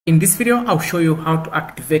In this video, I'll show you how to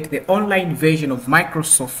activate the online version of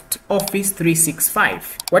Microsoft Office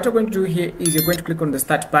 365. What you're going to do here is you're going to click on the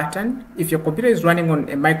Start button. If your computer is running on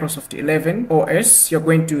a Microsoft 11 OS, you're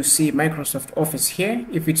going to see Microsoft Office here.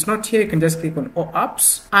 If it's not here, you can just click on All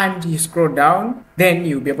Apps and you scroll down. Then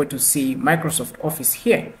you'll be able to see Microsoft Office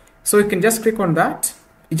here. So you can just click on that.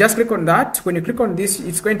 You just click on that. When you click on this,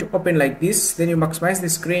 it's going to open like this. Then you maximize the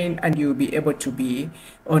screen and you'll be able to be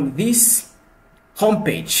on this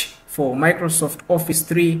homepage for Microsoft Office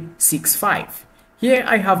 365. Here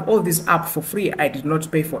I have all these apps for free. I did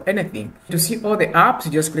not pay for anything. To see all the apps,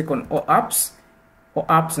 you just click on all apps,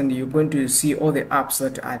 and you're going to see all the apps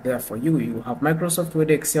that are there for you. You have Microsoft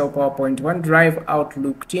Word, Excel, PowerPoint, OneDrive,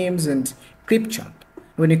 Outlook, Teams, and Clipchamp.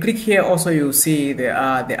 When you click here, also you'll see the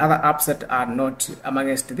other apps that are not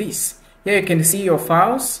amongst these. Here you can see your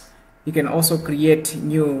files. You can also create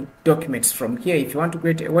new documents from here. If you want to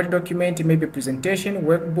create a Word document, maybe a presentation,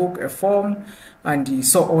 workbook, a form, and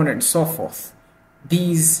so on and so forth.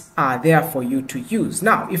 These are there for you to use.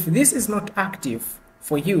 Now, if this is not active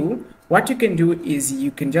for you, what you can do is you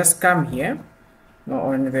can just come here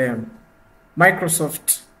on the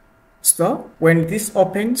Microsoft Store. When this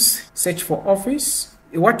opens, search for Office.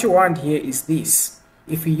 What you want here is this.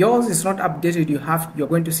 If yours is not updated, you're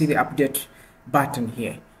going to see the update button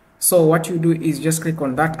here. So what you do is just click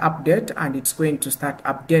on that update and it's going to start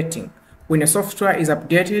updating. When a software is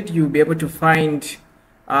updated, you'll be able to find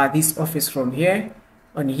this Office from here,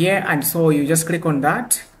 and so you just click on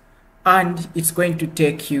that and it's going to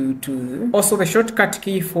take you to also the shortcut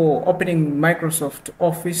key for opening Microsoft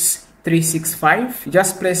Office 365.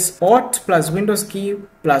 Just press Alt plus Windows key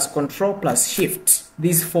plus Control plus Shift,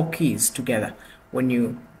 these four keys together. When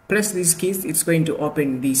you press these keys, it's going to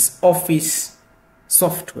open this Office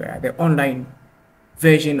software, the online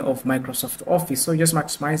version of Microsoft Office. So just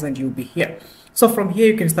maximize and you'll be here. So from here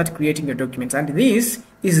you can start creating your documents, and this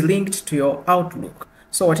is linked to your Outlook.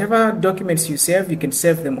 So whatever documents you save, you can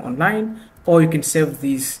save them online, or you can save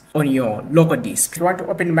these on your local disk. If you want to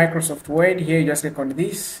open Microsoft Word, here you just click on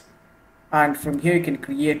this, and from here you can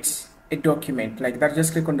create a document like that.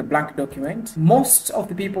 Just click on the blank document. Most of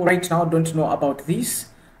the people right now don't know about this.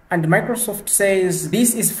 And Microsoft says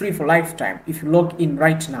this is free for lifetime if you log in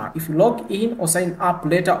right now. If you log in or sign up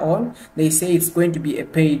later on, they say it's going to be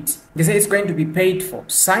paid for.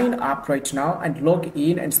 Sign up right now and log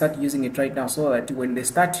in and start using it right now, so that when they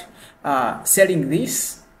start selling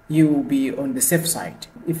this, you'll be on the safe side.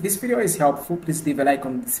 If this video is helpful, please leave a like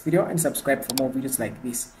on this video and subscribe for more videos like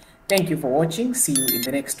this. Thank you for watching. See you in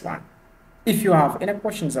the next one. If you have any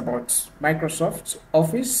questions about Microsoft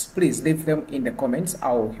Office, please leave them in the comments.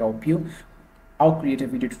 I'll help you. I'll create a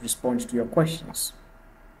video to respond to your questions.